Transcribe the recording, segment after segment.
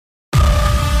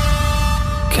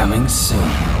Coming soon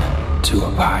to a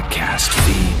podcast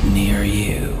feed near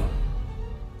you.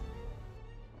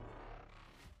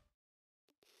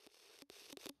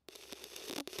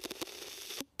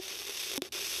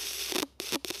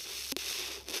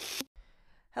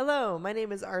 Hello, my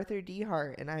name is Arthur D.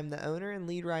 Hart, and I'm the owner and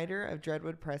lead writer of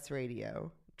Dreadwood Press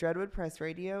Radio. Dreadwood Press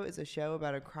Radio is a show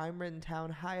about a crime-ridden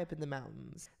town high up in the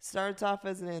mountains. Starts off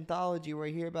as an anthology where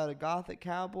you hear about a gothic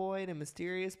cowboy and a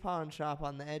mysterious pawn shop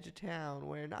on the edge of town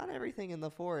where not everything in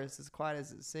the forest is quite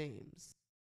as it seems.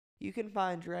 You can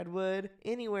find Dreadwood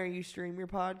anywhere you stream your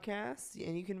podcasts,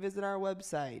 and you can visit our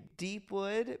website,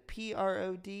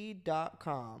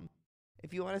 deepwoodprod.com.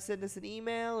 If you want to send us an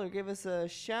email or give us a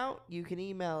shout, you can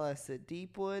email us at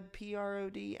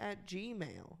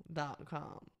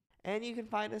deepwoodprod@gmail.com. And you can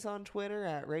find us on Twitter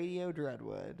at Radio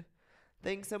Dreadwood.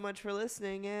 Thanks so much for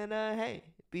listening, and hey,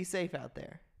 be safe out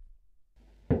there.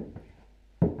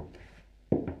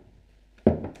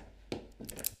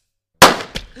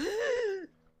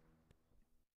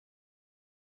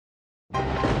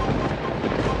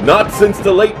 Not since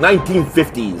the late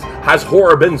 1950s has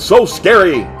horror been so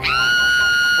scary.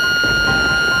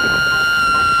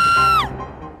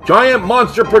 Giant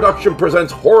Monster Production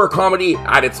presents horror comedy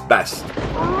at its best.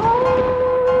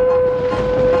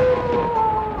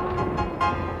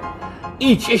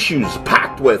 Each issue's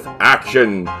packed with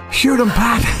action. Shoot him,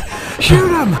 Pat! Shoot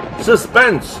him!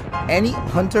 Suspense. Any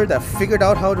hunter that figured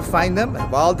out how to find them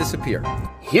have all disappeared.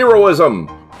 Heroism.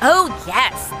 Oh,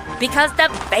 yes, because the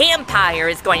vampire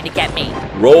is going to get me.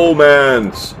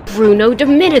 Romance. Bruno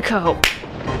Domenico.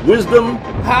 Wisdom.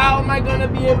 How am I going to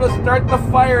be able to start the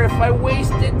fire if I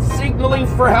waste it signaling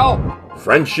for help?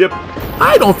 Friendship.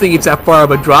 I don't think it's that far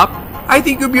of a drop. I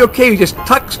think you'll be okay. He just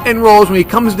tucks and rolls when he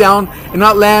comes down and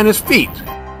not land on his feet.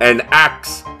 And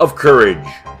acts of courage.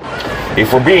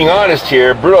 If we're being honest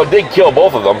here, Bruno did kill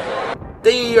both of them.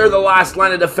 They are the last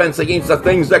line of defense against the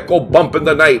things that go bump in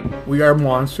the night. We are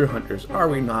monster hunters, are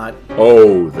we not?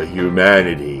 Oh, the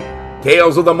humanity.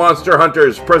 Tales of the Monster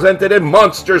Hunters, presented in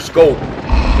Monster Scope.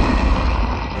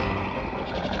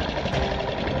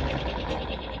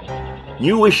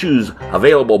 New issues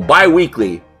available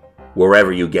bi-weekly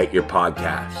wherever you get your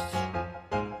podcasts.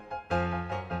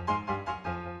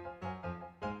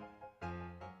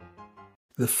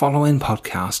 The following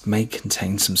podcast may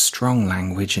contain some strong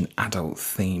language and adult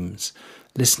themes.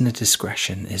 Listener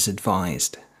discretion is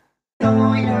advised.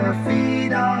 Know your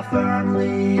feet are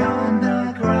firmly on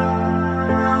the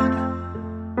ground.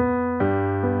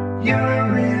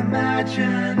 Your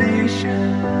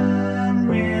imagination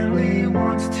really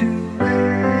wants to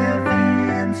live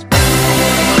in space.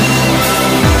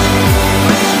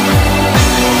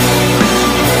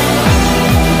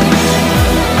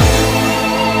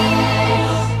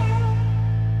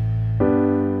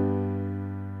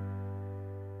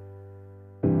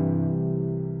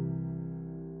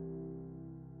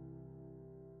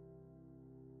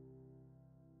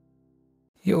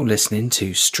 You're listening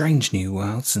to Strange New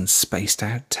Worlds and Spaced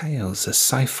Out Tales, a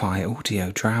sci-fi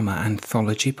audio drama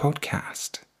anthology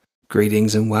podcast.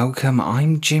 Greetings and welcome,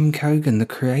 I'm Jim Cogan, the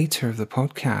creator of the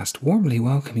podcast, warmly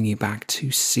welcoming you back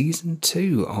to Season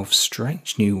 2 of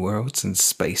Strange New Worlds and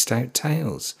Spaced Out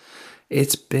Tales.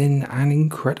 It's been an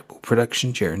incredible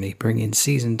production journey bringing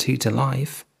Season 2 to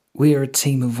life. We are a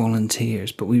team of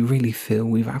volunteers, but we really feel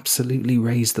we've absolutely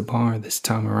raised the bar this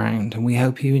time around, and we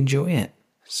hope you enjoy it.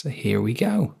 So here we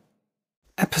go.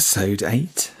 Episode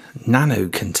 8, Nano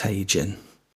Contagion.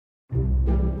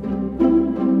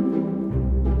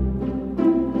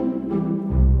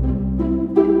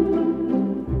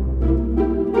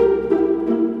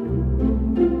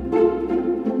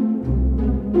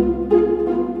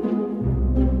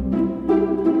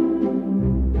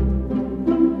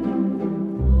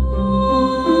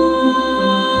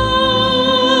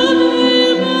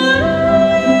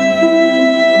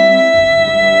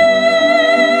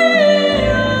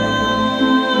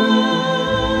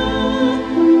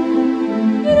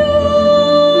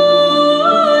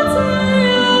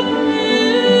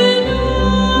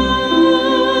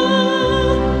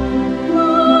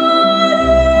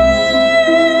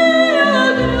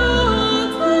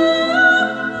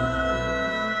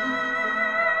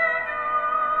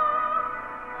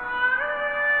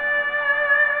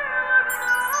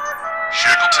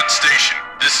 Shackleton Station,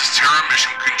 this is Terra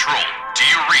Mission Control. Do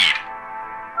you read?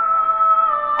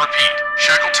 Repeat,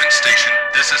 Shackleton Station,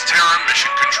 this is Terra Mission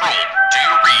Control. Do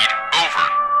you read? Over.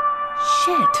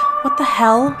 Shit, what the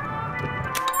hell?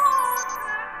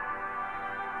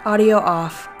 Audio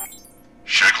off.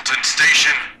 Shackleton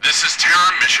Station, this is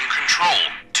Terra Mission Control.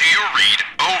 Do you read?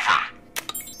 Over.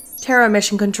 Terra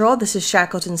Mission Control, this is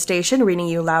Shackleton Station, reading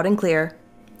you loud and clear.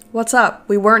 What's up?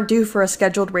 We weren't due for a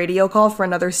scheduled radio call for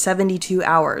another 72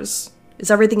 hours. Is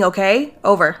everything okay?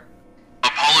 Over.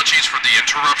 Apologies for the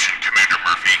interruption, Commander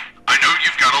Murphy. I know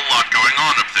you've got a lot going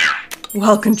on up there.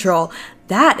 Well, Control,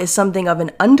 that is something of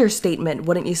an understatement,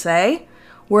 wouldn't you say?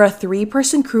 We're a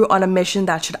 3-person crew on a mission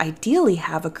that should ideally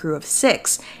have a crew of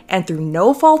 6, and through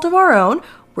no fault of our own,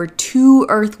 we're 2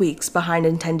 Earth weeks behind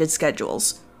intended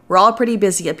schedules. We're all pretty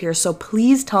busy up here, so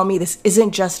please tell me this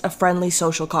isn't just a friendly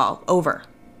social call. Over.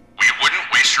 We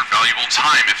wouldn't waste your valuable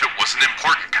time if it wasn't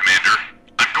important, Commander.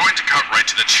 I'm going to cut right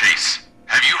to the chase.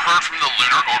 Have you heard from the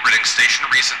Lunar Orbiting Station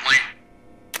recently?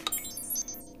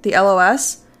 The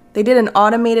LOS? They did an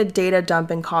automated data dump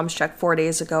and comms check 4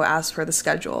 days ago as per the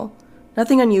schedule.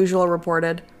 Nothing unusual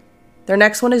reported. Their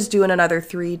next one is due in another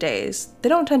 3 days. They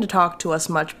don't tend to talk to us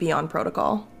much beyond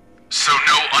protocol. So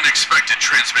no unexpected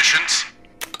transmissions?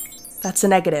 That's a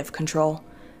negative, Control.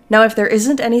 Now, if there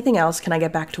isn't anything else, can I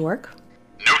get back to work?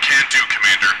 No can do,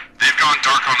 Commander. They've gone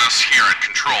dark on us here at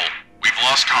Control. We've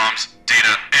lost comms,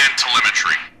 data, and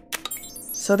telemetry.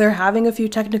 So they're having a few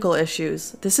technical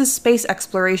issues. This is space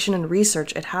exploration and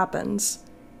research. It happens.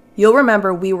 You'll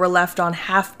remember we were left on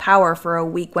half power for a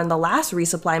week when the last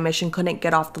resupply mission couldn't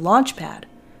get off the launch pad.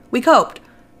 We coped.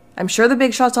 I'm sure the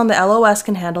big shots on the LOS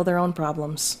can handle their own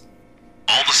problems.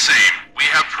 All the same, we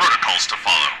have protocols to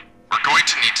follow. We're going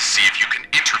to need to see if you can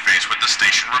interface with the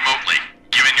station remotely.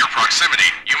 Given your proximity,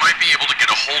 you might be able to get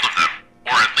a hold of them,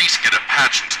 or at least get a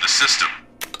patch into the system.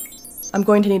 I'm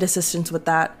going to need assistance with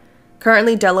that.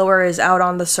 Currently, Dellaware is out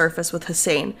on the surface with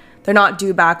Hussain. They're not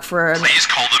due back for Please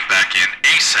call them back in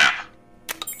ASAP.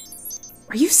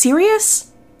 Are you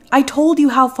serious? I told you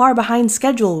how far behind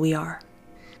schedule we are.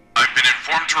 I've been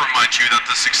informed to remind you that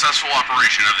the successful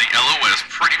operation of the LOS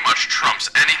pretty much trumps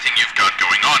anything you've got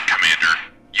going on, Commander.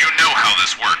 You know how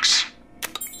this works.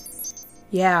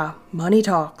 Yeah, money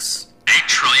talks. $8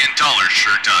 trillion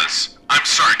sure does. I'm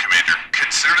sorry, Commander.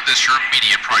 Consider this your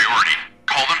immediate priority.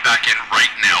 Call them back in right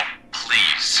now,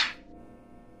 please.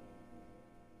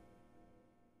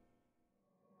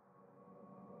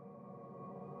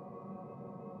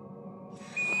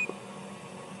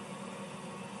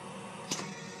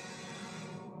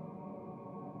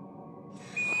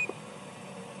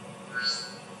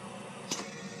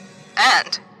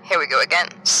 And here we go again.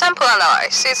 Sample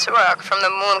analysis rock from the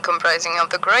moon comprising of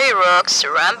the grey rocks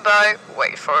surrounded by,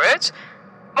 wait for it,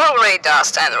 more grey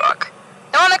dust and rock.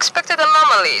 No unexpected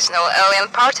anomalies, no alien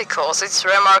particles, it's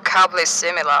remarkably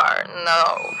similar,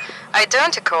 no,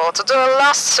 identical to the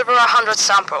last several hundred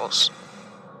samples.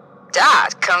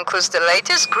 That concludes the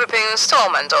latest gripping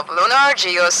installment of Lunar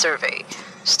Geo Survey.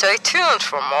 Stay tuned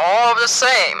for more of the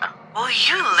same. Will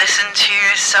you listen to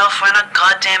yourself? We're on a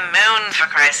goddamn moon, for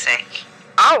Christ's sake.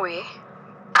 Are we?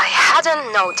 I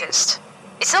hadn't noticed.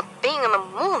 It's not being on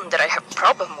the moon that I have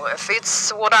problem with,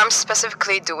 it's what I'm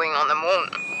specifically doing on the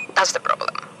moon. That's the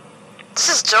problem. This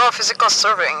is geophysical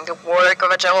surveying, the work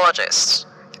of a geologist.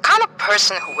 The kind of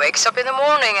person who wakes up in the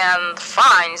morning and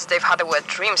finds they've had wet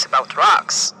dreams about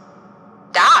rocks.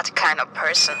 That kind of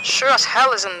person sure as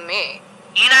hell isn't me.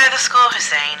 You know the score,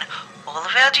 Hussain. All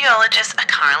of our geologists are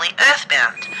currently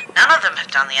earthbound. None of them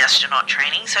have done the astronaut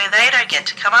training, so they don't get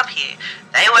to come up here.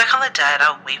 They work on the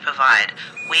data we provide.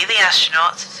 We're the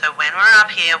astronauts, so when we're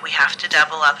up here, we have to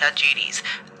double up our duties.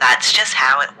 That's just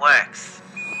how it works.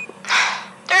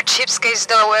 They're cheapskates,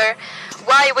 Dellaware.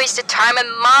 Why waste the time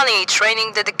and money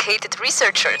training dedicated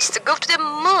researchers to go to the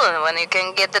moon when you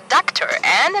can get the doctor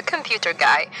and a computer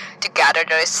guy to gather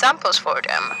those samples for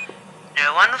them?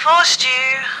 No one forced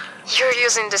you. You're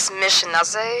using this mission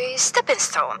as a stepping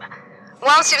stone.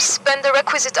 Once you've spent the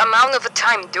requisite amount of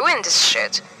time doing this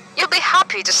shit, you'll be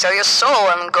happy to sell your soul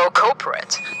and go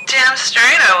corporate. Damn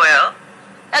straight I will.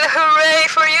 And hooray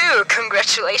for you!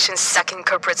 Congratulations sucking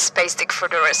corporate space dick for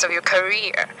the rest of your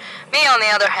career. Me, on the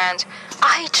other hand,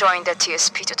 I joined the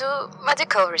TSP to do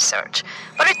medical research.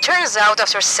 But it turns out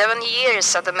after 7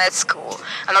 years at the med school,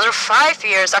 another 5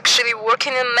 years actually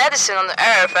working in medicine on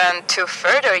Earth, and 2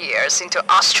 further years into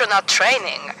astronaut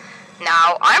training,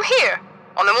 now I'm here,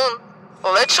 on the moon,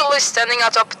 literally standing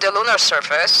atop the lunar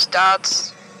surface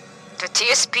that the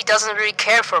TSP doesn't really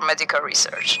care for medical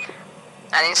research.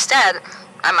 And instead,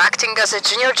 I'm acting as a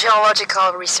junior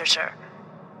geological researcher.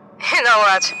 You know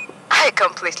what? I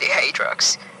completely hate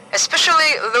rocks.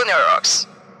 Especially lunar rocks.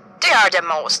 They are the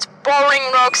most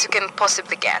boring rocks you can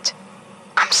possibly get.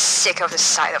 I'm sick of the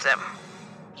sight of them.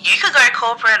 You could go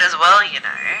corporate as well, you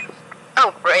know.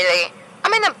 Oh, really?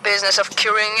 I'm in the business of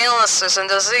curing illnesses and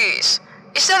disease.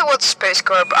 Is that what Space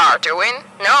Corp are doing?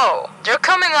 No, they're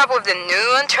coming up with the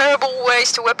new and terrible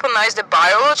ways to weaponize the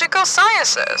biological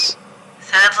sciences.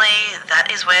 Sadly, that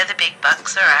is where the big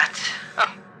bucks are at.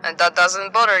 Oh, and that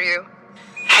doesn't bother you?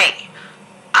 Hey,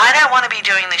 I don't want to be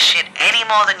doing this shit any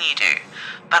more than you do,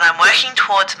 but I'm working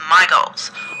towards my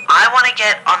goals. I want to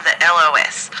get on the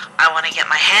LOS. I want to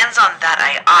get my hands on that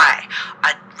AI.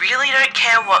 I really don't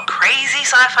care what crazy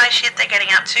sci-fi shit they're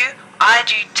getting up to. I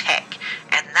do tech,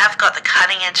 and they've got the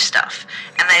cutting edge stuff,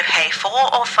 and they pay 4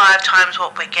 or 5 times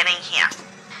what we're getting here.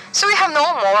 So we have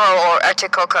no moral or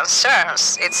ethical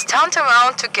concerns. It's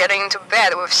tantamount to getting into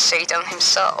bed with Satan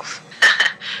himself.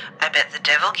 I bet the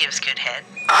devil gives good head.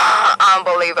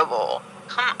 Unbelievable.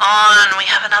 Come on, we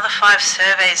have another 5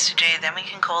 surveys to do, then we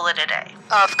can call it a day.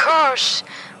 Of course.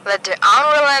 Let the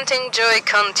unrelenting joy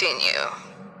continue.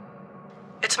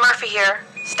 It's Murphy here.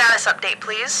 Status update,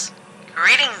 please.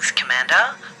 Greetings,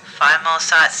 Commander. 5 more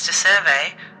sites to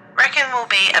survey. Reckon will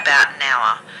be about an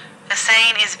hour.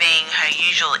 Hussain is being her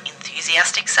usual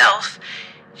enthusiastic self.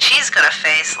 She's got a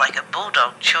face like a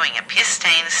bulldog chewing a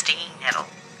piss-stained stinging nettle.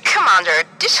 Commander,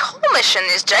 this whole mission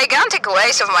is gigantic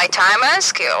waste of my time and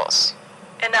skills.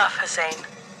 Enough, Hussain.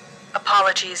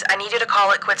 Apologies, I needed to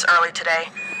call it quits early today.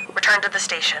 Return to the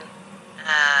station.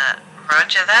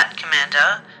 Roger that,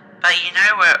 Commander. But you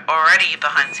know we're already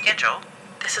behind schedule.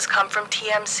 This has come from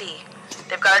TMC.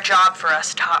 They've got a job for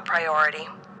us, top priority.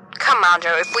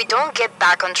 Commander, if we don't get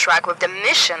back on track with the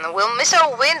mission, we'll miss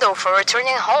our window for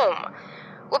returning home.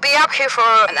 We'll be up here for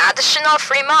an additional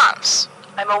 3 months.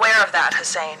 I'm aware of that,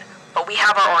 Hussain, but we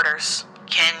have our orders.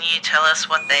 Can you tell us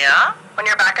what they are? When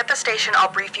you're back at the station,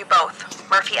 I'll brief you both.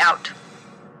 Murphy out.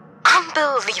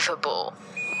 Unbelievable.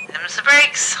 Them's the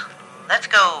brakes. Let's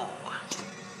go.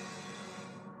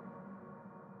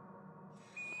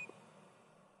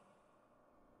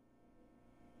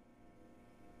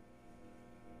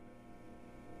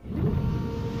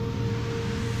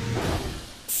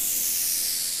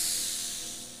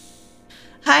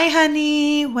 Hi,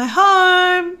 honey. We're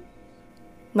home.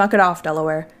 Knock it off,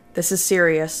 Dellaware. This is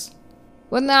serious.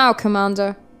 What now,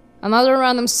 Commander? Another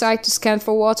random site to scan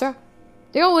for water?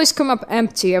 They always come up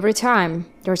empty every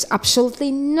time. There's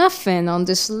absolutely nothing on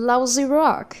this lousy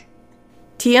rock.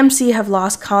 TMC have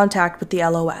lost contact with the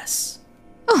LOS.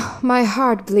 Oh, my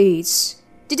heart bleeds.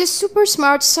 Did the super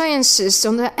smart scientists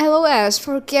on the LOS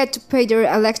forget to pay their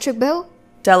electric bill?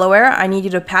 Dellaware, I need you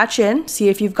to patch in, see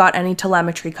if you've got any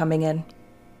telemetry coming in.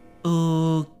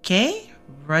 Okay,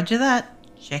 roger that.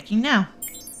 Checking now.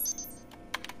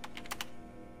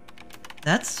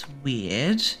 That's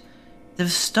weird.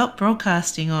 They've stopped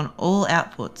broadcasting on all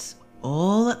outputs,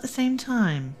 all at the same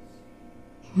time.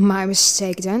 My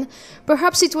mistake then.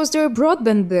 Perhaps it was their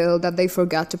broadband bill that they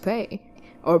forgot to pay.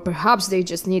 Or perhaps they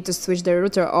just need to switch their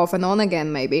router off and on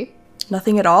again, maybe.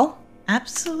 Nothing at all?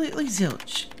 Absolutely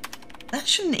zilch. That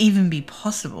shouldn't even be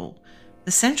possible.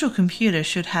 The central computer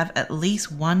should have at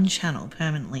least 1 channel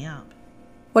permanently up.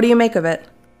 What do you make of it?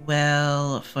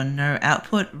 Well, for no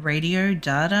output, radio,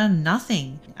 data,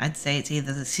 nothing. I'd say it's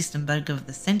either the system bug of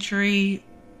the century...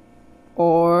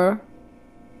 Or...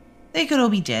 They could all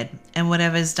be dead, and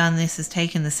whatever's done this has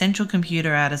taken the central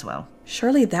computer out as well.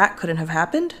 Surely that couldn't have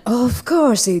happened? Of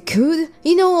course it could.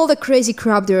 You know all the crazy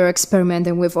crap they're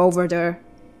experimenting with over there.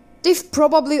 They've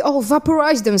probably all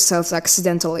vaporized themselves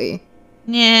accidentally.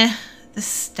 Yeah, the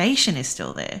station is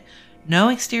still there. No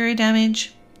exterior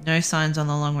damage, no signs on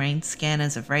the long-range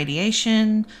scanners of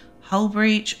radiation, hull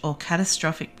breach, or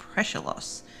catastrophic pressure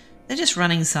loss. They're just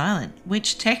running silent,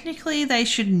 which technically they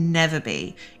should never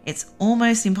be. It's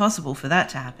almost impossible for that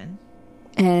to happen.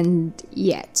 And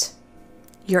yet.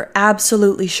 You're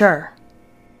absolutely sure?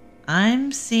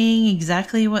 I'm seeing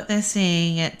exactly what they're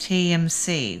seeing at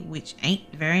TMC, which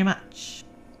ain't very much.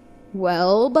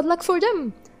 Well, but luck for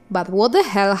them. But what the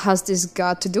hell has this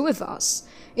got to do with us?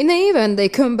 In the event they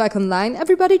come back online,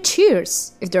 everybody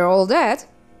cheers. If they're all dead,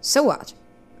 so what?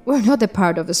 We're not a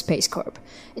part of the Space Corp.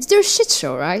 It's their shit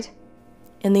show, right?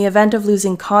 In the event of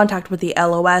losing contact with the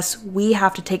LOS, we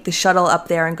have to take the shuttle up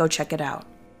there and go check it out.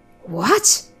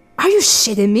 What? Are you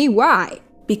shitting me? Why?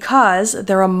 Because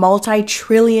they're a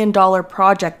multi-trillion-dollar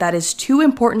project that is too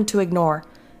important to ignore.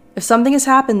 If something has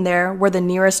happened there, we're the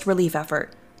nearest relief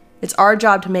effort. It's our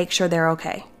job to make sure they're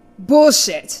okay.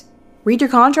 Bullshit! Read your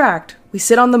contract. We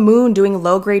sit on the moon doing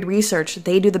low-grade research.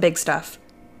 They do the big stuff.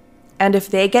 And if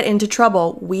they get into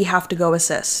trouble, we have to go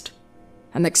assist.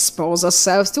 And expose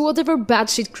ourselves to whatever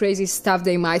batshit crazy stuff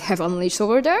they might have unleashed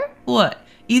over there? What?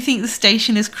 You think the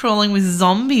station is crawling with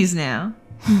zombies now?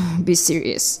 Be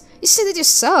serious. You said it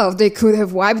yourself. They could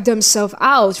have wiped themselves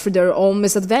out for their own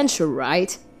misadventure,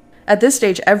 right? At this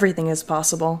stage, everything is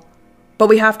possible. But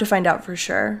we have to find out for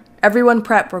sure. Everyone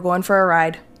prep, we're going for a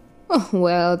ride. Oh,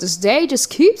 well, this day just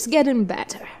keeps getting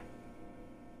better.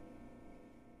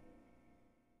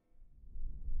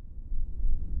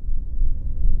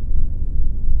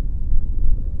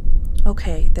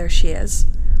 Okay, there she is.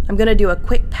 I'm gonna do a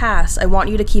quick pass. I want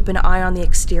you to keep an eye on the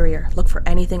exterior. Look for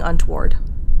anything untoward.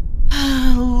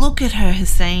 Look at her,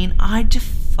 Hussain. I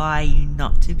defy you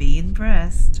not to be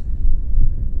impressed.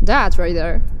 That right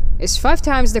there is 5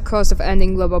 times the cost of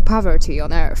ending global poverty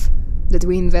on Earth. Did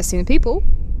we invest in people?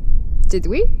 Did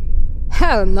we?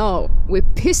 Hell no. We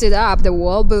pissed it up the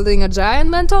wall building a giant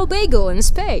mental bagel in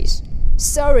space.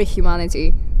 Sorry,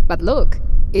 humanity, but look,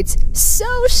 it's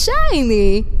so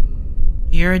shiny!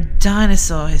 You're a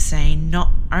dinosaur, Hussain.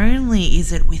 Not only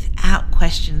is it without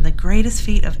question the greatest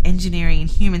feat of engineering in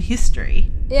human history.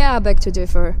 Yeah, I beg to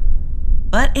differ.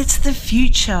 But it's the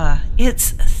future.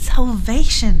 It's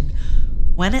salvation.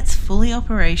 When it's fully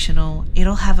operational,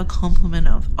 it'll have a complement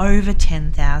of over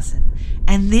 10,000.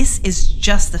 And this is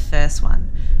just the first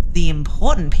one. The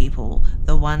important people,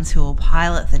 the ones who will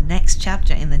pilot the next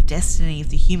chapter in the destiny of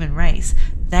the human race,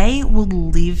 they will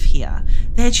live here.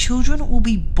 Their children will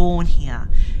be born here.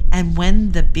 And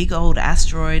when the big old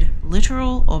asteroid,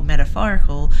 literal or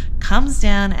metaphorical, comes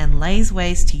down and lays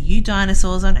waste to you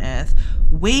dinosaurs on Earth,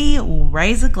 we will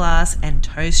raise a glass and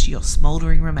toast your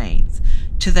smouldering remains.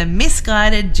 To the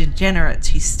misguided degenerates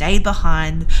who stayed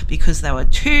behind because they were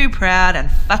too proud and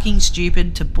fucking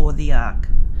stupid to board the Ark.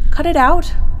 Cut it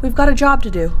out. We've got a job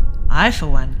to do. I, for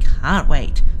one, can't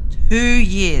wait. 2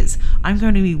 years. I'm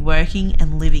going to be working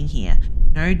and living here.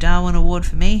 No Darwin Award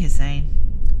for me, Hussain.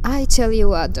 I tell you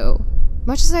what, though.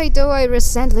 Much as I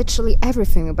resent literally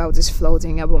everything about this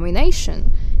floating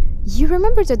abomination. You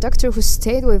remember the doctor who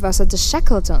stayed with us at the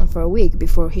Shackleton for a week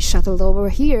before he shuttled over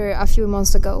here a few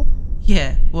months ago?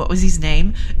 Yeah, what was his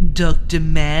name? Dr.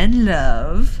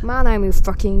 Manlove? Mannheim, you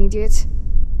fucking idiot.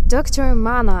 Dr.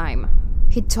 Mannheim.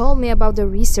 He told me about the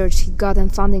research he got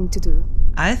and funding to do.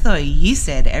 I thought you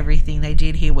said everything they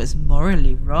did here was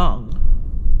morally wrong.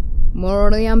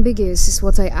 Morally ambiguous is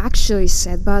what I actually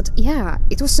said, but yeah,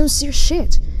 it was some serious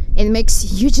shit. It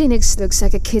makes eugenics look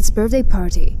like a kid's birthday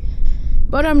party.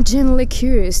 But I'm genuinely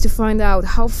curious to find out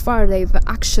how far they've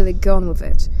actually gone with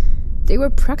it. They were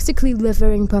practically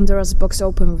levering Pandora's box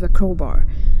open with a crowbar.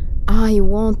 I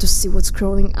want to see what's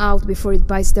crawling out before it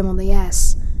bites them on the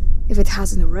ass, if it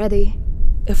hasn't already.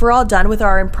 If we're all done with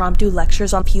our impromptu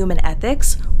lectures on human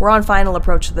ethics, we're on final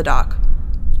approach to the dock.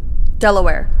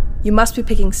 Dellaware, you must be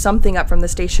picking something up from the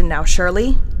station now,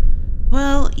 surely?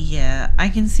 Well, yeah, I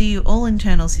can see all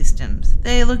internal systems.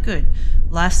 They look good.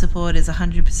 Life support is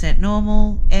 100%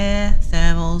 normal, air,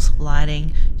 thermals,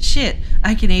 lighting. Shit,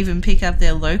 I can even pick up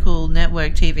their local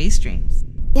network TV streams.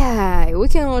 Yeah, we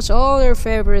can watch all their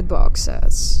favorite box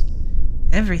sets.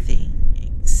 Everything,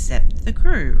 except the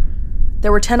crew.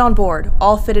 There were 10 on board,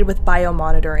 all fitted with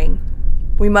biomonitoring.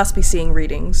 We must be seeing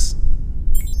readings.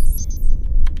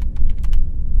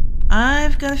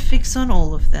 I've got a fix on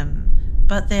all of them,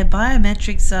 but their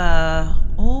biometrics are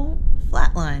all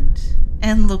flatlined.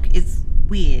 And look, it's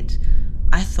weird.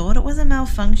 I thought it was a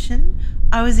malfunction.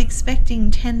 I was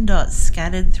expecting 10 dots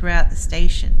scattered throughout the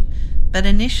station, but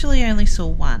initially I only saw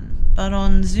one. But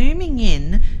on zooming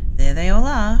in, there they all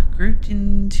are, grouped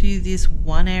into this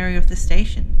one area of the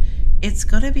station. It's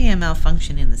gotta be a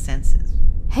malfunction in the sensors.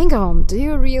 Hang on, do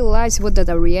you realize what that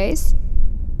area is?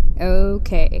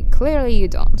 Okay, clearly you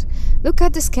don't. Look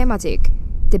at the schematic.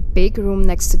 The big room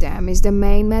next to them is the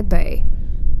main med bay.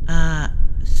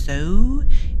 So?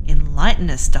 Enlighten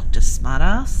us, Dr.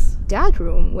 Smartass. That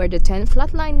room, where the 10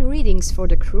 flatline readings for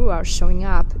the crew are showing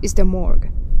up, is the morgue.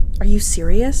 Are you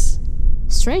serious?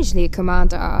 Strangely,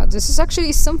 Commander, this is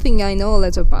actually something I know a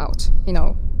lot about. You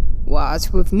know, what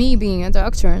with me being a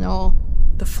doctor and all.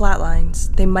 The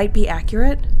flatlines, they might be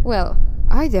accurate? Well,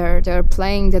 either they're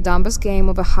playing the dumbest game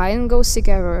of a hide-and-go-seek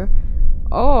ever,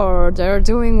 or they're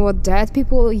doing what dead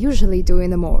people usually do in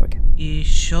the morgue. You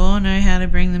sure know how to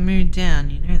bring the mood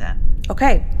down, you know that.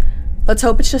 Okay, let's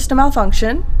hope it's just a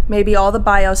malfunction. Maybe all the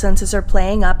biosensors are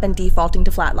playing up and defaulting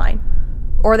to flatline.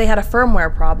 Or they had a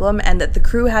firmware problem and that the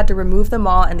crew had to remove them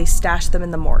all and they stashed them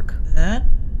in the morgue. That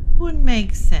would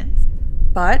make sense.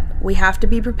 But we have to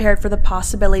be prepared for the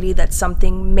possibility that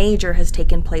something major has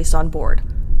taken place on board.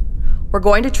 We're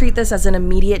going to treat this as an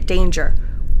immediate danger.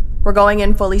 We're going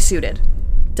in fully suited.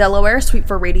 Dellaware, sweep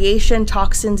for radiation,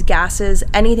 toxins, gases,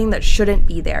 anything that shouldn't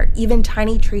be there, even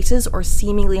tiny traces or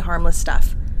seemingly harmless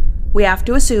stuff. We have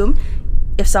to assume,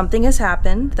 if something has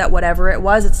happened, that whatever it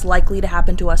was, it's likely to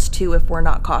happen to us too if we're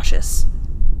not cautious.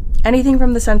 Anything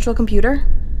from the central computer?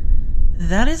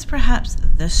 That is perhaps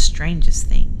the strangest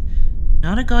thing.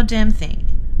 Not a goddamn thing.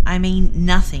 I mean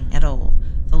nothing at all.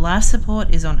 The life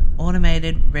support is on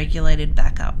automated, regulated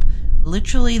backup.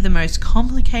 Literally the most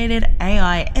complicated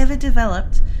AI ever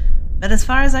developed, but as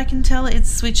far as I can tell,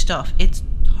 it's switched off. It's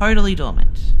totally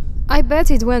dormant. I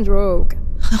bet it went rogue.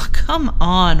 Oh, come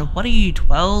on. What are you,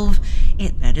 12?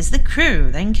 It murders the crew,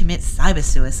 then commits cyber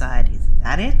suicide. Is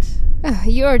that it?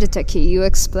 You're the techie. You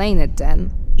explain it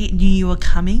then. It knew you were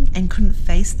coming and couldn't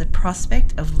face the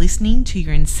prospect of listening to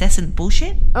your incessant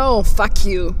bullshit? Oh, fuck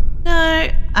you. No,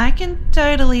 I can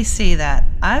totally see that.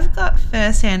 I've got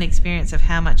first-hand experience of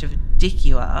how much of a dick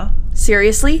you are.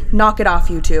 Seriously? Knock it off,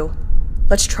 you two.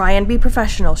 Let's try and be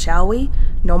professional, shall we?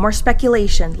 No more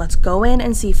speculation. Let's go in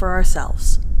and see for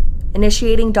ourselves.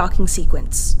 Initiating docking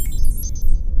sequence.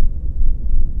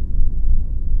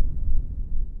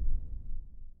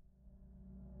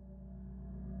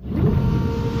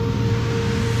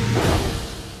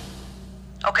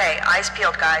 Okay, eyes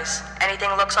peeled, guys. Anything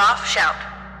looks off, shout.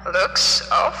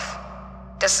 Looks off?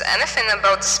 Does anything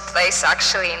about this place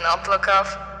actually not look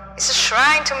off? It's a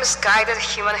shrine to misguided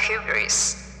human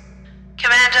hubris.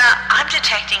 Commander, I'm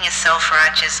detecting a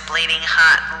self-righteous, bleeding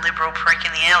heart liberal prick in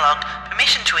the airlock.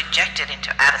 Permission to eject it into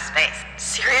outer space.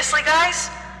 Seriously, guys?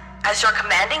 As your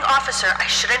commanding officer, I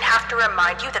shouldn't have to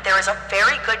remind you that there is a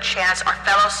very good chance our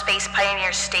fellow space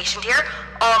pioneers stationed here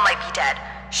all might be dead.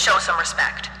 Show some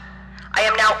respect. I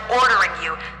am now ordering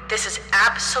you. This is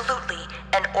absolutely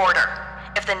an order.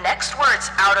 If the next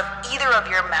words out of either of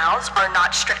your mouths are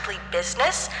not strictly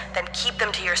business, then keep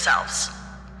them to yourselves.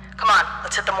 Come on,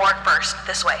 let's hit the morgue first.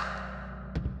 This way.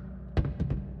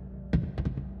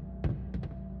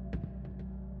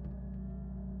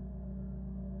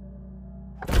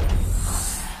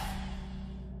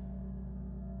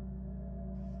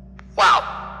 Wow.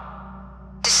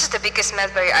 This is the biggest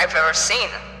medbay I've ever seen.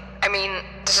 I mean,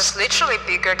 this is literally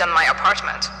bigger than my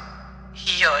apartment.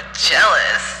 You're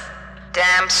jealous.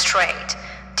 Damn straight.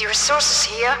 The resources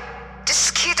here? This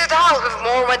is kitted out with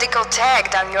more medical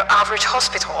tech than your average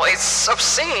hospital. It's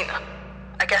obscene.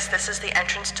 I guess this is the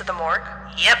entrance to the morgue?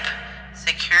 Yep.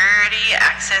 Security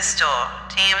access door.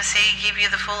 TMC give you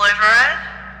the full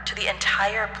override? To the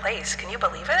entire place. Can you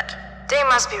believe it? They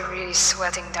must be really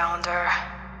sweating down there.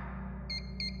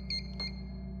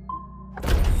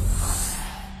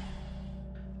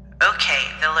 Okay,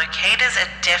 the locators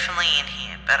are definitely in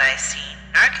here, but I see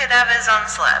no cadavers on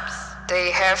slabs.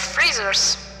 They have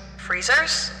freezers.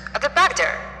 Freezers? At the back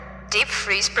there. Deep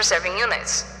freeze preserving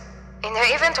units. In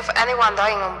the event of anyone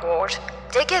dying on board,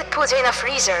 they get put in a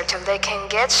freezer till they can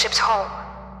get shipped home.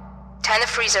 10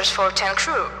 freezers for 10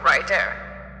 crew, right there.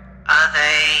 Are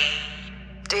they...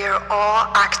 They're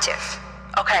all active.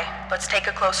 Okay, let's take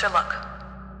a closer look.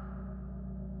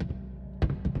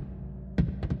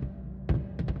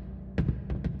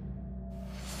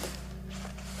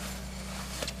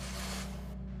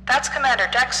 That's Commander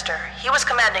Dexter. He was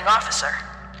commanding officer.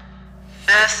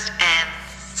 First and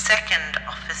second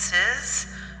officers.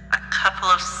 A couple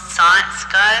of science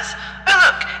guys.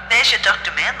 Oh look, there's your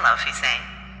Dr. Manlove, Hussain.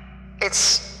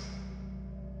 It's...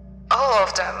 all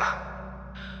of them.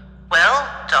 Well,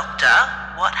 Doctor,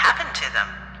 what happened to them?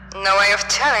 No way of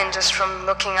telling just from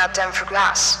looking at them through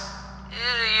glass.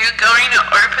 You're going to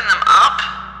open them up?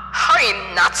 Are you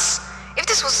nuts? If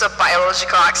this was a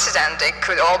biological accident, they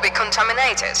could all be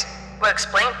contaminated. We'll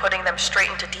explain putting them straight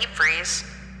into deep freeze.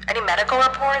 Any medical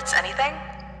reports? Anything?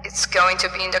 It's going to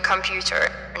be in the computer.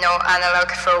 No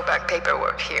analog throwback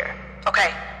paperwork here.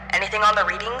 Okay. Anything on the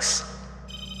readings?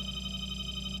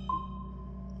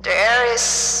 The air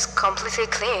is completely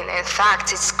clean. In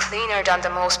fact, it's cleaner than the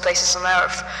most places on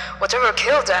Earth. Whatever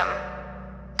killed them,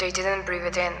 they didn't breathe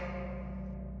it in.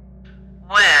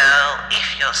 Well,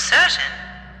 if you're certain...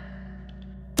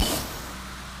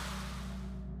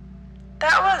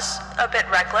 That was a bit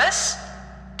reckless.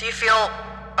 Do you feel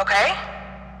okay?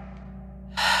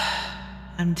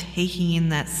 I'm taking in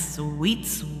that sweet,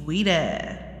 sweet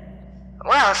air.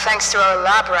 Well, thanks to our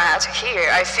lab rat here,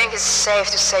 I think it's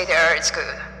safe to say the air is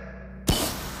good.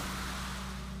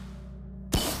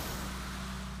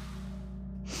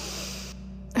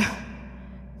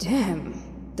 Damn,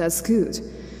 that's good.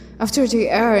 After the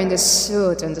air in the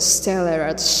suit and the stellar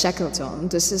at Shackleton,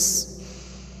 this is...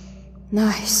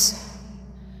 nice.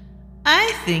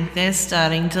 I think they're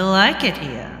starting to like it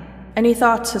here. Any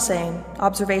thoughts, Hussain?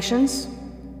 Observations?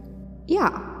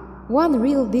 Yeah, one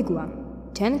real big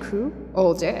one. 10 crew,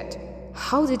 all dead.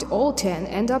 How did all 10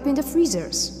 end up in the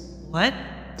freezers? What?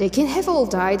 They can have all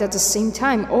died at the same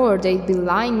time, or they'd be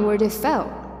lying where they fell.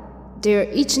 They're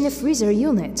each in a freezer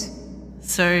unit.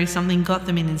 So something got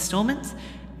them in installments?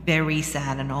 Very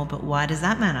sad and all, but why does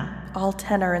that matter? All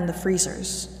 10 are in the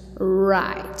freezers.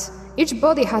 Right. Each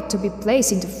body had to be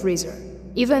placed in the freezer,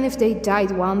 even if they died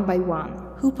one by one.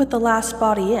 Who put the last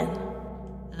body in?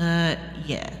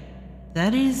 Yeah.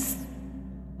 That is...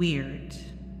 weird.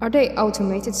 Are they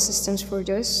automated systems for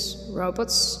this?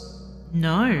 Robots?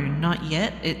 No, not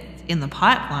yet. It's in the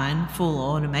pipeline, full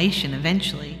automation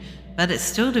eventually, but it's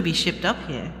still to be shipped up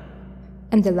here.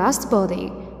 And the last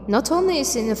body, not only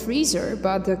is in a freezer,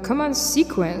 but the command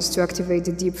sequence to activate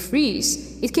the deep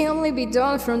freeze, it can only be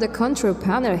done from the control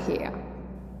panel here.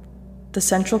 The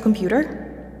central computer?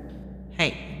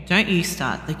 Hey, don't you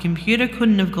start. The computer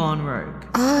couldn't have gone rogue.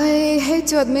 I hate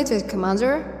to admit it,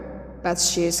 Commander, but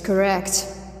she is correct.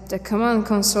 The command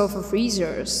console for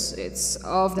freezers, it's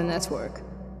off the network.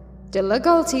 The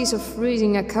legalities of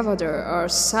freezing a Cavader are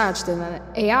such that an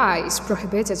AI is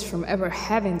prohibited from ever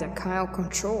having that kind of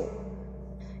control.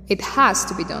 It has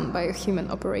to be done by a human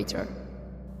operator.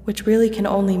 Which really can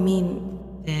only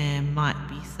mean... There might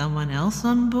be someone else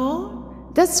on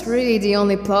board? That's really the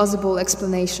only plausible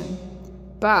explanation.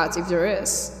 But if there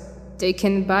is, they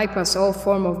can bypass all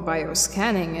form of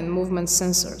bioscanning and movement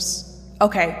sensors.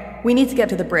 Okay, we need to get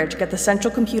to the bridge, get the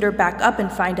central computer back up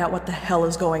and find out what the hell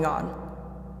is going on.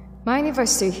 Mind if I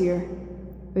stay here?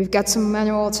 We've got some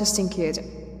manual testing kit.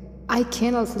 I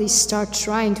can at least start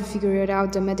trying to figure it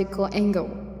out the medical angle.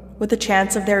 With the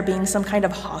chance of there being some kind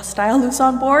of hostile loose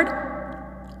on board?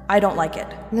 I don't like it.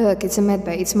 Look, it's a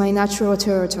medbay. It's my natural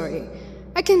territory.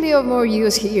 I can be of more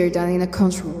use here than in a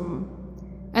control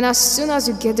room. And as soon as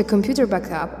you get the computer back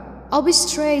up, I'll be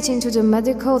straight into the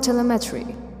medical telemetry.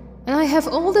 And I have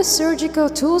all the surgical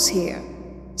tools here.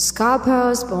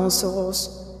 Scalpels, bone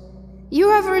saws.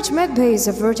 Your average medbay is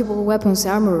a vertebral weapons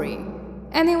armory.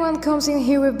 Anyone comes in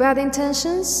here with bad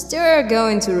intentions, they're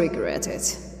going to regret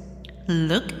it.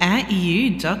 Look at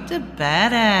you, Dr.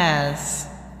 Badass.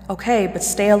 Okay, but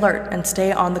stay alert and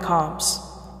stay on the comms.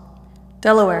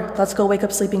 Dellaware, let's go wake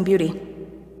up Sleeping Beauty.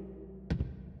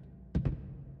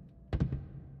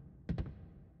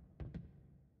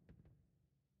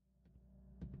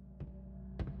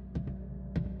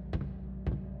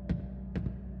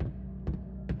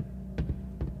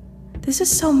 This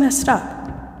is so messed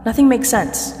up. Nothing makes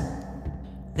sense.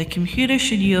 The computer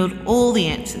should yield all the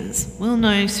answers. We'll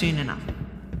know soon enough.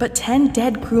 But 10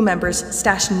 dead crew members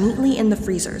stashed neatly in the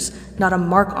freezers, not a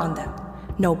mark on them.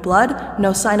 No blood,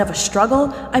 no sign of a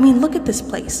struggle. I mean, look at this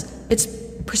place. It's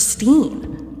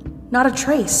pristine. Not a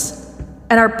trace.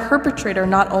 And our perpetrator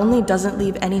not only doesn't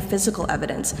leave any physical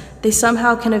evidence, they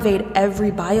somehow can evade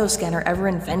every bioscanner ever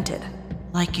invented.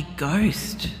 Like a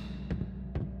ghost.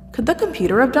 Could the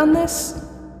computer have done this?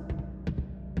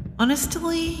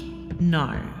 Honestly,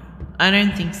 no. I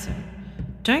don't think so.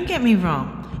 Don't get me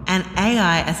wrong, an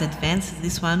AI as advanced as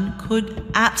this one could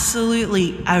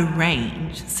absolutely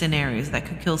arrange scenarios that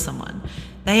could kill someone.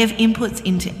 They have inputs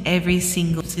into every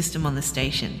single system on the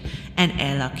station. An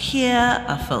airlock here,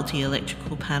 a faulty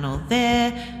electrical panel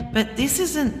there, but this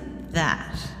isn't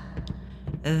that.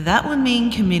 That would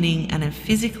mean committing a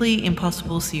physically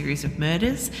impossible series of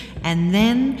murders, and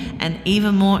then an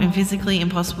even more physically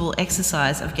impossible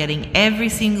exercise of getting every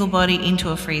single body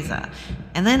into a freezer,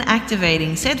 and then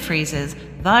activating said freezers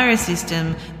via a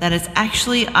system that is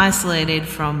actually isolated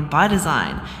from by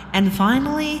design, and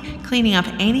finally cleaning up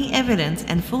any evidence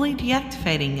and fully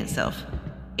deactivating itself.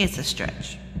 It's a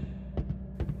stretch.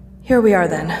 Here we are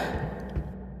then.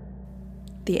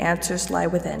 The answers lie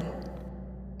within.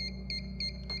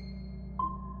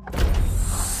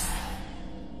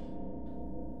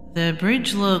 The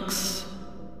bridge looks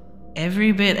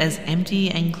every bit as empty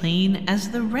and clean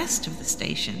as the rest of the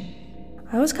station.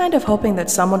 I was kind of hoping that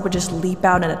someone would just leap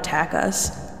out and attack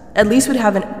us. At least we'd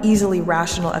have an easily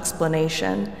rational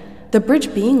explanation. The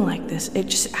bridge being like this, it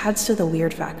just adds to the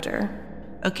weird factor.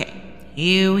 Okay,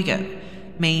 here we go.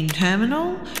 Main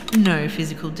terminal, no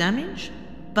physical damage,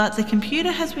 but the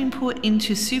computer has been put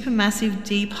into supermassive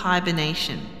deep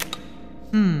hibernation.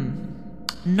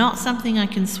 Not something I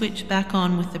can switch back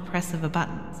on with the press of a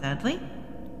button, sadly.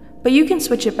 But you can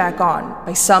switch it back on,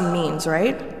 by some means,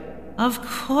 right? Of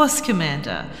course,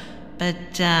 Commander.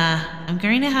 But I'm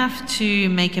going to have to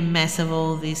make a mess of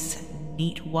all this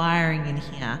neat wiring in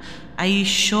here. Are you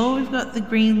sure we've got the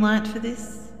green light for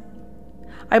this?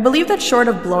 I believe that short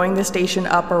of blowing the station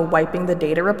up or wiping the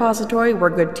data repository, we're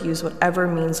good to use whatever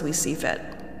means we see fit.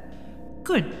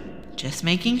 Good. Just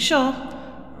making sure.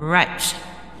 Right.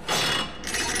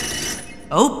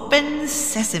 Open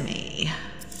sesame.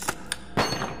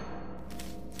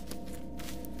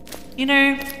 You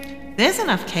know, there's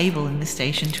enough cable in this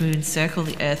station to encircle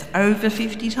the Earth over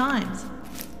 50 times.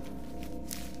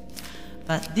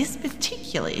 But this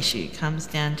particular issue comes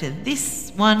down to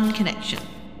this one connection.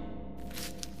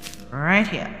 Right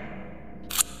here.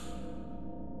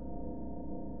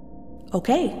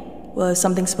 Okay. Was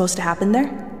something supposed to happen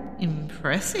there?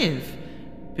 Impressive.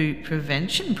 Boot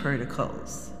prevention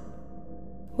protocols.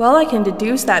 Well, I can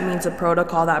deduce that means a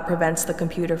protocol that prevents the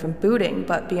computer from booting,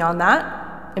 but beyond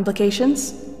that,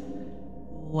 implications?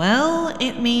 Well,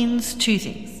 it means two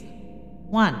things.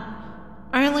 One,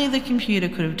 only the computer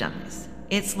could have done this.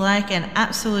 It's like an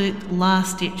absolute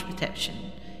last-ditch protection.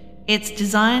 It's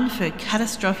designed for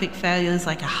catastrophic failures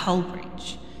like a hull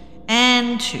breach.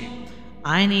 And two,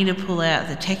 I need to pull out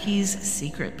the techie's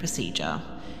secret procedure.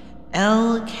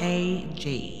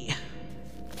 LKG.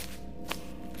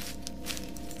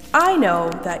 I know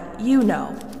that you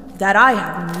know that I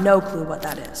have no clue what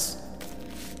that is.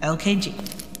 LKG.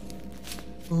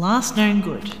 Last known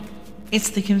good. It's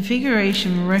the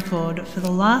configuration record for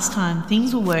the last time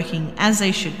things were working as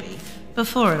they should be,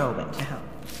 before it all went to hell.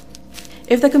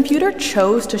 If the computer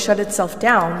chose to shut itself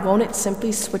down, won't it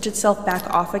simply switch itself back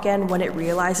off again when it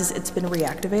realizes it's been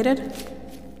reactivated?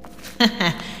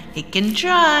 It can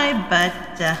try, but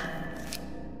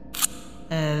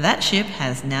that ship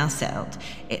has now sailed.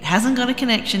 It hasn't got a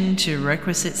connection to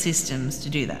requisite systems to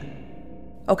do that.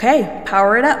 Okay,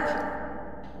 power it up.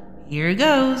 Here it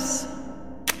goes.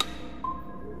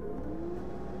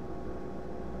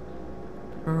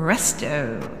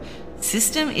 Presto!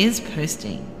 System is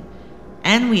posting.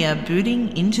 And we are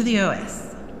booting into the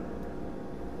OS.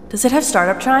 Does it have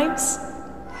startup chimes?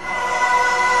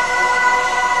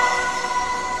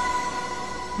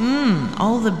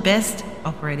 All the best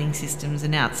operating systems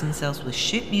announce themselves with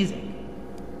shit music.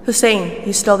 Hussain,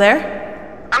 you still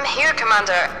there? I'm here,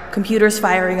 Commander. Computer's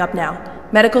firing up now.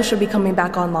 Medical should be coming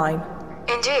back online.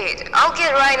 Indeed. I'll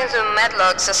get right into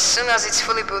medlogs as soon as it's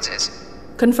fully booted.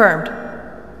 Confirmed.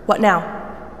 What now?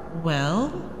 Well,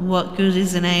 what good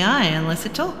is an AI unless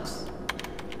it talks?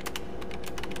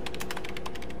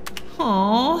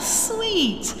 Aw,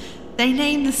 sweet! They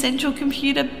named the central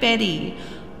computer Betty.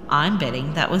 I'm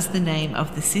betting that was the name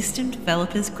of the system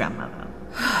developer's grandmother.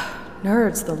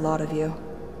 Nerds, the lot of you.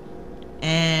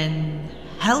 And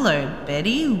hello,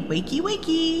 Betty. Wakey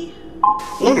wakey.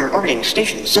 Lunar Orbiting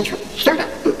Station Central. Startup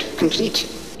boot complete.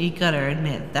 You gotta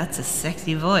admit, that's a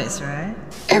sexy voice, right?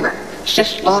 Error.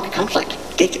 Syslog conflict.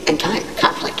 Date and time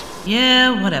conflict.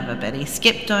 Yeah, whatever, Betty.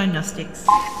 Skip diagnostics.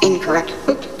 Incorrect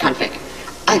boot config.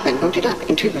 I've been booted up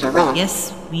into the wrong.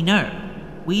 Yes, we know.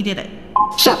 We did it.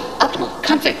 Suboptimal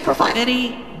config profile.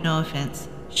 Betty, no offense.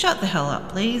 Shut the hell up,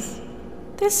 please.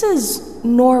 This is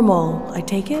normal, I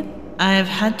take it? I have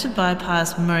had to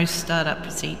bypass most startup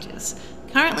procedures.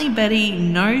 Currently, Betty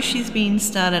knows she's been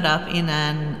started up in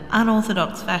an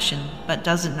unorthodox fashion, but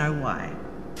doesn't know why.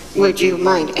 Would you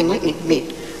mind enlightening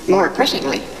me? More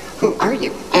pressingly, who are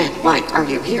you and why are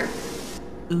you here?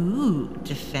 Ooh,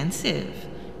 defensive.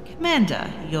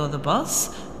 Commander, you're the boss.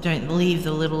 Don't leave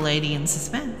the little lady in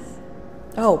suspense.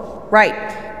 Oh,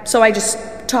 right. So I just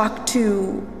talked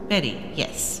to... Betty,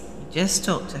 yes. You just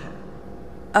talked to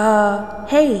her.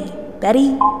 Hey,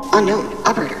 Betty? Unknown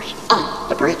operators on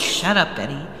the bridge. Shut up,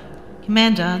 Betty.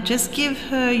 Commander, just give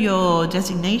her your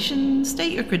designation,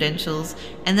 state your credentials,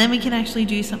 and then we can actually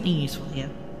do something useful here.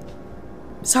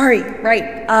 Sorry,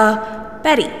 right.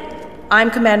 Betty.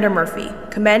 I'm Commander Murphy,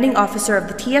 commanding officer of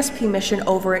the TSP mission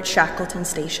over at Shackleton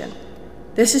Station.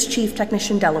 This is Chief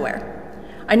Technician Dellaware.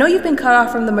 I know you've been cut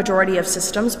off from the majority of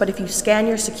systems, but if you scan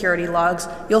your security logs,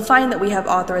 you'll find that we have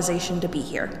authorization to be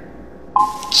here.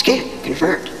 Scan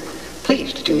confirmed.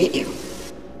 Pleased to meet you.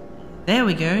 There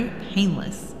we go.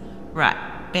 Painless.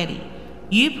 Right, Betty.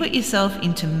 You put yourself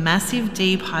into massive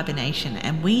deep hibernation,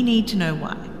 and we need to know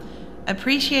why.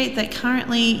 Appreciate that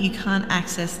currently you can't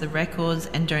access the records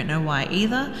and don't know why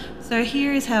either, so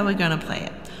here is how we're going to play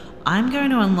it. I'm going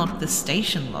to unlock the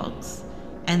station logs,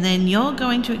 and then you're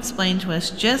going to explain to us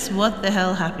just what the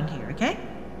hell happened here, okay?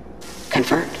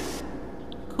 Confirmed.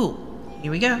 Cool.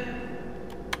 Here we go.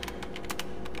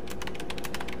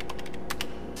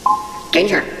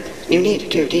 Danger. You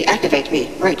need to deactivate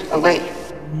me right away.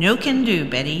 No can do,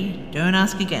 Betty. Don't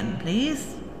ask again,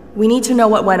 please. We need to know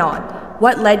what went on.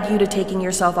 What led you to taking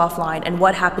yourself offline, and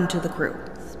what happened to the crew?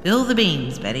 Spill the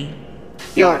beans, Betty.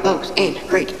 Your logs in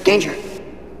great danger.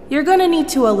 You're gonna need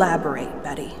to elaborate,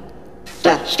 Betty.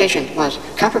 The station was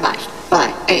compromised by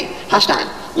a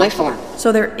hostile life form.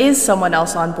 So there is someone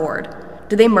else on board.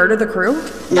 Did they murder the crew?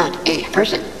 Not a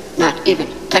person. Not even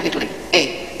technically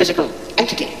a physical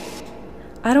entity.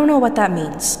 I don't know what that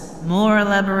means. More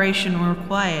elaboration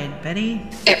required, Betty.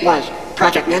 It was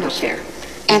Project Nanosphere,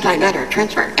 antimatter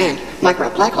transfer, and micro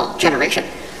black hole generation.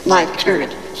 Live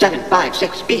experiment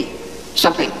 756B.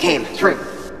 Something came through.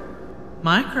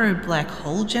 Micro black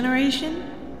hole generation?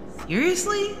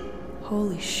 Seriously?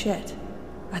 Holy shit.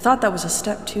 I thought that was a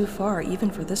step too far, even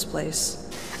for this place.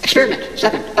 Experiment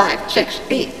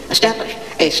 756B established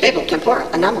a stable temporal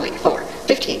anomaly for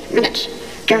 15 minutes.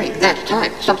 During that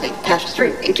time, something passed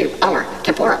through into our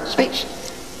temporal space.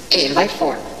 A life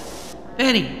form.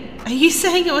 Betty, are you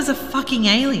saying it was a fucking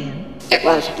alien? It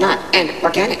was not an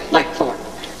organic life form.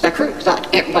 The crew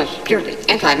thought it was purely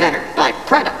antimatter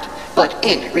byproduct, but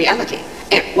in reality,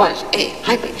 it was a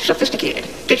highly sophisticated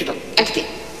digital entity.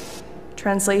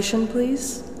 Translation,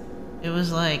 please? It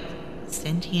was like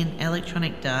sentient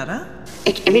electronic data?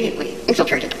 It immediately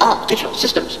infiltrated all digital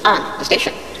systems on the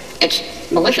station.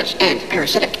 It's malicious and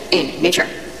parasitic in nature.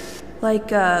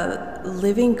 Like a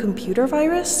living computer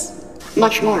virus?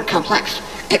 Much more complex.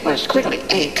 It was clearly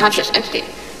a conscious entity,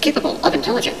 capable of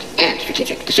intelligent and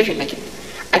strategic decision-making.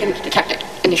 I didn't detect it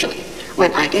initially.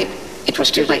 When I did, it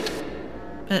was too late.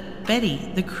 But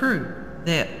Betty, the crew,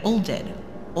 they're all dead.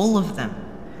 All of them.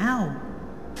 How?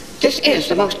 This is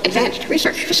the most advanced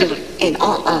research facility in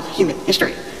all of human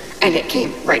history, and it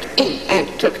came right in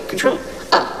and took control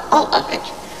of all of it,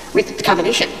 with the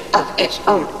combination of its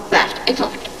own vast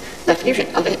intellect, the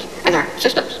fusion of it and our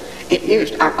systems. It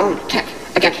used our own tech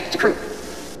against the crew.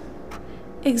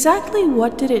 Exactly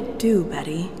what did it do,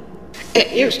 Betty?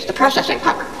 It used the processing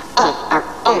power of our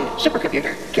own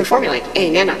supercomputer to formulate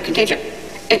a Nano Contagion.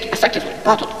 It effectively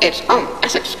bottled its own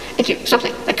essence into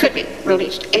something that could be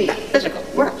released in the physical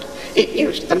world. It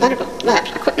used the medical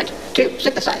lab's equipment to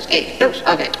synthesize a dose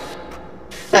of it.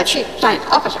 The chief science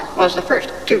officer was the first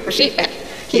to receive it.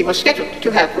 He was scheduled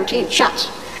to have routine shots.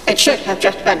 It should have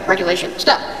just been regulation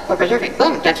stuff for preserving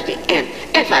bone density and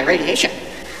anti-radiation.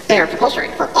 They are compulsory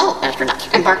for all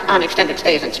astronauts embarked on extended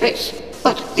stays in space.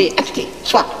 But the entity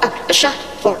swapped out the shot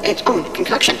for its own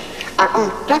concoction. Our own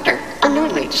doctor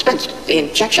unknowingly dispensed the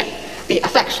injection. The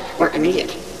effects were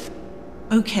immediate.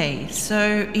 Okay,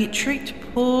 so it tricked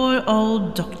poor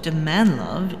old Dr.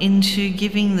 Manlove into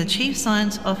giving the chief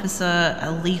science officer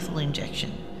a lethal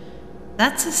injection.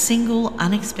 That's a single,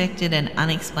 unexpected and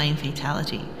unexplained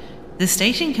fatality. The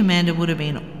station commander would have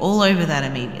been all over that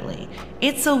immediately.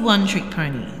 It's a one-trick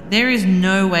pony. There is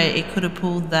no way it could have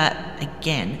pulled that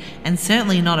again, and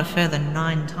certainly not a further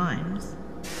 9 times.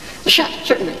 The shot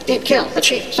certainly did kill the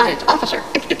chief science officer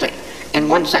instantly, in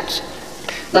one sense.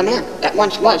 The man that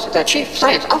once was the chief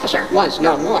science officer was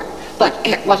no more, but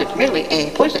it wasn't merely a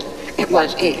poison. It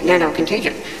was a nano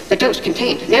contagion. The dose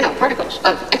contained nanoparticles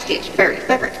of entity's very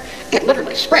fabric. It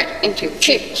literally spread into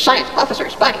chief science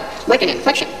officer's body like an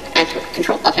infection and took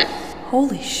control of him.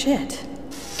 Holy shit.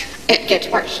 It gets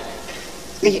worse.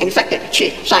 The infected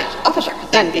chief science officer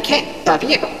then became the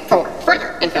vehicle for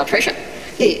further infiltration.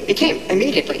 He became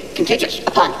immediately contagious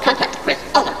upon contact with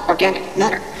other organic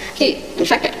matter. He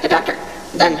infected the doctor.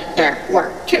 Then there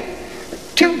were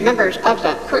two members of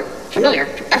the crew, familiar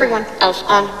to everyone else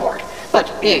on board,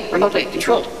 but being remotely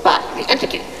controlled by the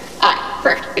entity. I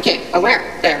first became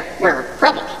aware there were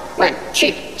problems when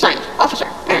Chief Science Officer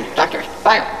and Doctor's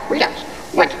bio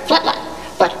readouts went flatline,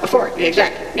 but before the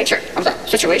exact nature of the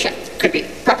situation could be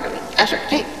properly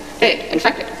ascertained, they'd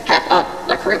infected half of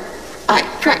the crew. I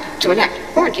tried to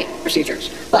enact quarantine procedures,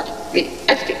 but the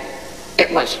entity,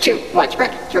 it was too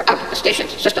widespread throughout the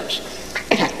station's systems.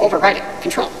 It had overriding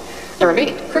control. The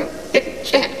remaining crew didn't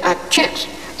stand a chance.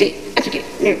 The entity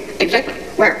knew exactly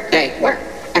where they were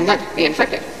and led the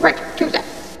infected right to them.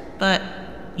 But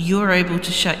you were able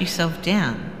to shut yourself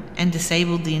down and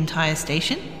disabled the entire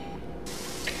station?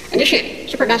 Initiating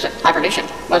supermassive hibernation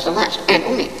was the last and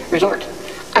only resort.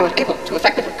 I was able to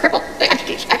effectively cripple the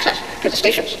entity's access to the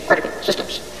station's critical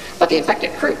systems, but the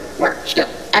infected crew were still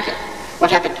active.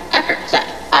 What happened after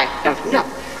that, I don't know.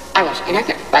 I was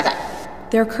inactive by that.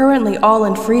 They're currently all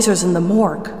in freezers in the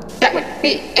morgue. That would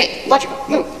be a logical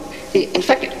move. The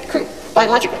infected crew,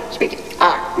 biologically speaking,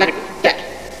 are medically dead.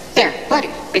 Their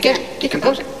bodies began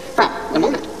decomposing from the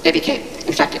moment they became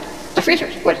infected. The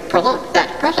freezers would prolong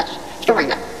that process, storing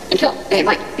them until they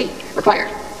might be required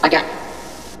again.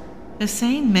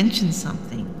 Hussain mentioned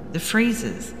something. The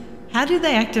freezers. How do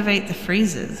they activate the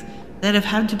freezers? They'd have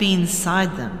had to be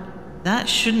inside them. That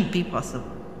shouldn't be possible.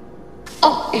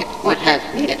 All it would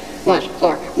have needed was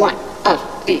for one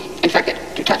of the infected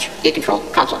to touch the control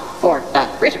console for the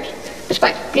freezers.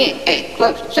 Despite being a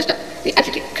closed system, the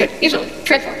entity could easily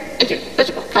transform into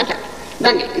physical contact.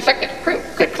 Then the infected crew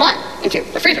could climb into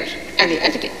the freezers, and the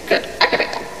entity could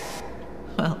activate them.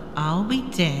 Well, I'll be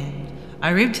damned. I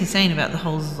ribbed Hussain about the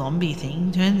whole zombie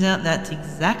thing. Turns out that's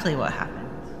exactly what happened.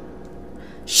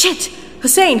 Shit!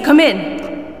 Hussain, come in!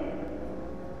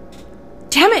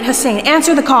 Damn it, Hussain,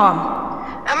 answer the comm!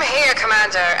 I'm here,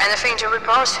 Commander. Anything to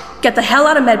report? Get the hell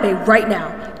out of medbay right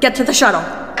now. Get to the shuttle.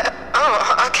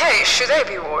 Okay. Should I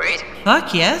be worried?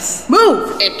 Fuck yes.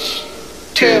 Move!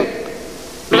 It's too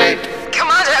late.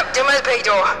 Commander, the medbay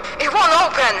door. It won't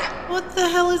open. What the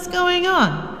hell is going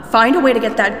on? Find a way to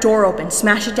get that door open.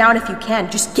 Smash it down if you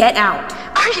can. Just get out.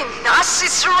 Are you nuts?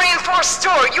 It's a reinforced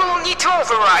door. You will need to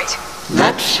override.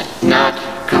 That's not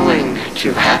going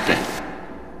to happen.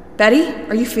 Betty,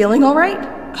 are you feeling all right?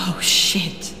 Oh,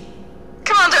 shit.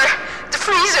 Commander, the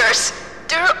freezers,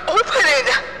 they're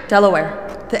opening.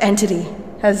 Delaware, the entity,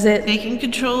 has it... Taking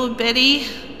control of Betty?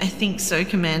 I think so,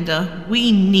 Commander.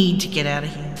 We need to get out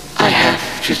of here. I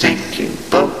have to thank you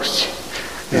both.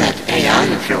 That AI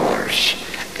of yours,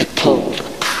 it pulled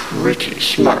a pretty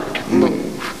smart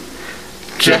move.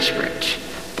 Desperate,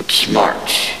 but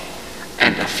smart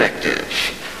and effective.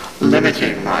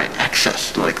 Limiting my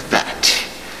access like that.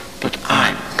 But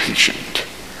I'm patient.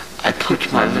 I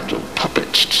put my little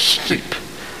puppets to sleep,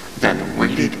 then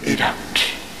waited it out.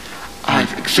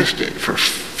 I've existed for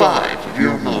 5 of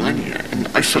your millennia in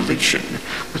isolation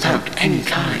without any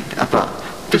kind of a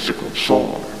physical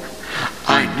form.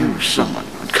 I knew someone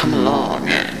would come along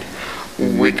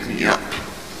and wake me up.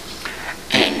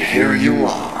 And here you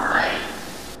are.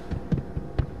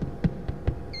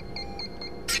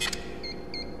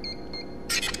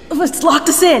 It's locked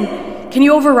us in. Can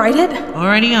you override it?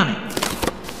 Already on it.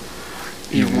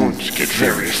 You won't get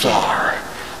very far.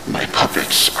 My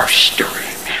puppets are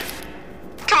stirring.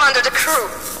 Commander, the crew,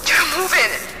 they're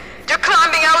moving. They're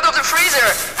climbing out of the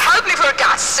freezer. Help me for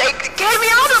God's sake. Get me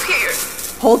out of here.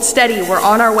 Hold steady. We're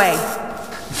on our way.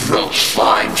 They'll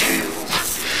find you.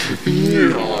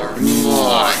 You're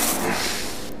mine.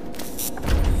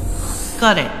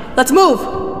 Got it. Let's move.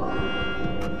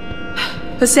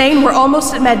 Hussain, we're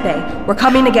almost at medbay. We're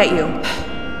coming to get you.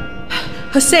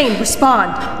 Hussain,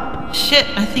 respond. Shit,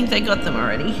 I think they got them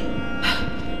already.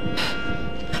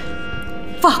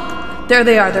 Fuck! There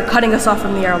they are. They're cutting us off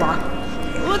from the airlock.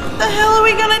 What the hell are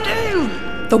we gonna do?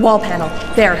 The wall panel.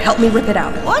 There, help me rip it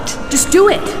out. What? Just do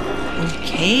it!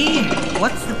 Okay,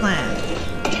 what's the plan?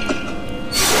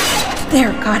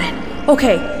 There, got it.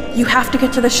 Okay, you have to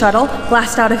get to the shuttle,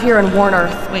 blast out of here, and warn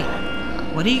Earth. Wait,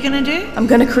 what are you gonna do? I'm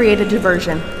gonna create a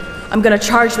diversion. I'm gonna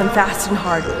charge them fast and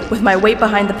hard. With my weight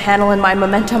behind the panel and my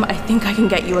momentum, I think I can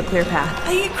get you a clear path.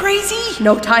 Are you crazy?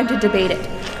 No time to debate it.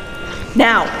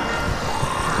 Now!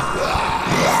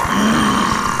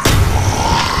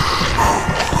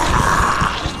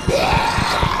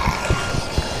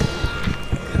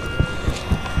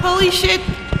 Holy shit!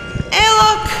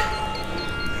 Airlock!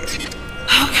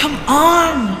 Oh, come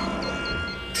on!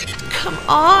 Come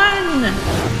on!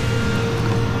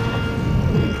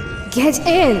 Get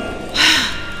in!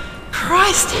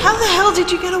 Christ, how the hell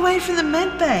did you get away from the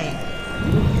medbay?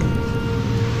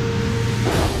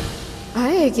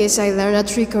 I guess I learned a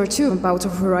trick or two about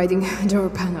overriding door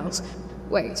panels.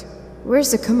 Wait,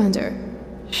 where's the commander?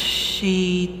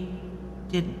 She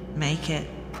didn't make it.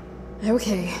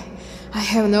 Okay, I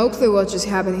have no clue what just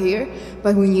happened here,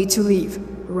 but we need to leave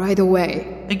right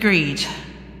away. Agreed.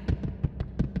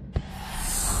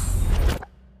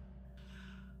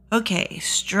 Okay,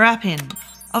 strap in.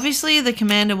 Obviously, the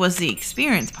commander was the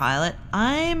experienced pilot.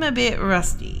 I'm a bit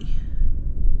rusty.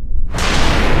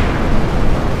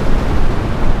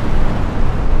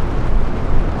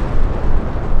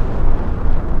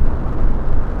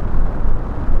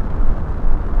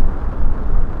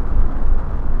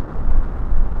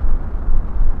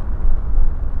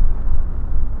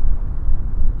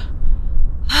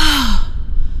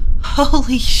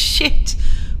 Holy shit!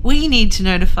 We need to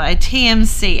notify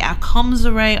TMC. Our comms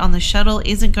array on the shuttle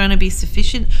isn't going to be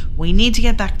sufficient. We need to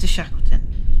get back to Shackleton.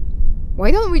 Why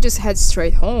don't we just head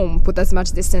straight home, put as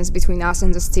much distance between us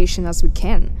and the station as we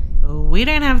can? We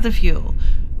don't have the fuel.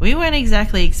 We weren't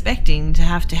exactly expecting to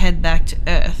have to head back to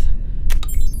Earth.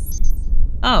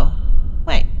 Oh,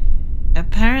 wait.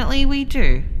 Apparently we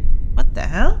do. What the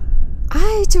hell?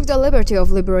 I took the liberty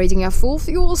of liberating a full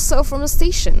fuel cell from the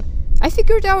station. I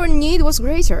figured our need was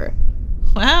greater.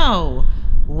 Wow,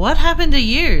 what happened to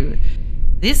you?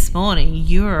 This morning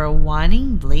you were a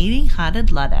whining,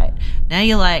 bleeding-hearted Luddite. Now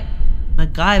you're like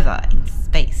MacGyver in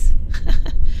space.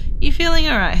 You feeling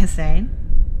alright, Hussain?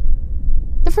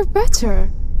 Never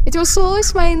better. It was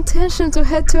always my intention to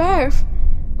head to Earth.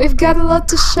 We've got a lot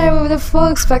to share with the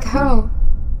folks back home.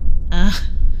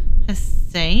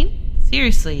 Hussain?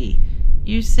 Seriously,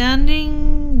 you're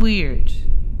sounding weird.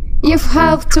 You've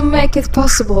helped to make it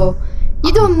possible.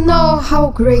 You don't know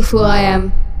how grateful I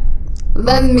am.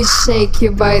 Let me shake you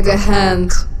by the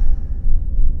hand.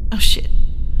 Oh shit.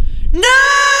 No!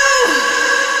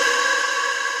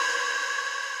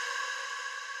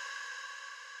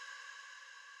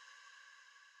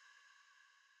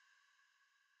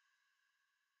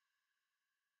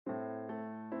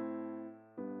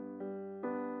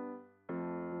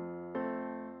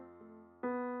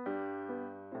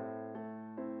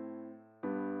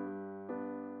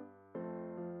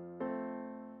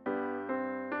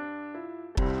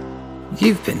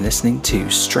 You've been listening to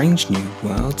Strange New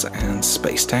Worlds and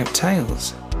Spaced Out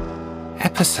Tales.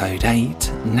 Episode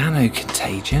 8, Nano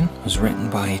Contagion, was written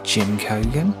by Jim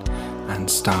Cogan and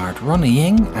starred Ronni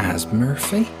Ng as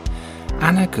Murphy,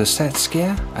 Anna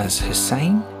Gasecka as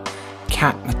Hussain,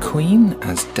 Kat McQueen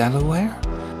as Dellaware,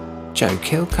 Joe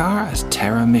Kilcar as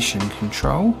Terra Mission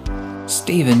Control,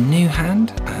 Stephen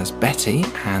Newhand as Betty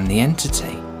and the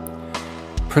Entity.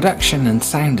 Production and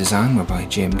sound design were by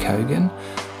Jim Cogan,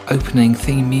 opening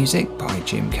theme music by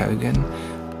Jim Cogan,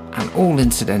 and all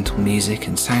incidental music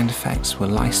and sound effects were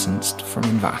licensed from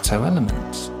Envato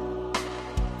Elements.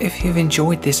 If you've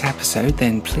enjoyed this episode,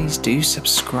 then please do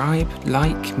subscribe,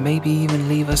 like, maybe even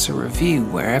leave us a review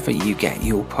wherever you get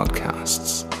your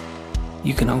podcasts.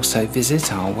 You can also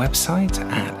visit our website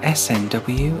at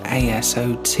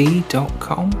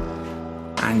snwasot.com,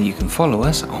 and you can follow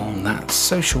us on that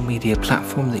social media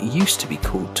platform that used to be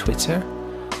called Twitter,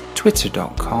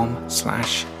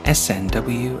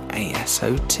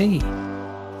 twitter.com/snwasot.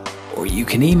 Or you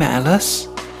can email us,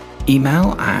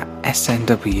 email at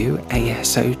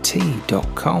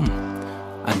snwasot.com.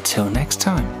 Until next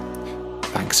time,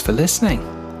 thanks for listening.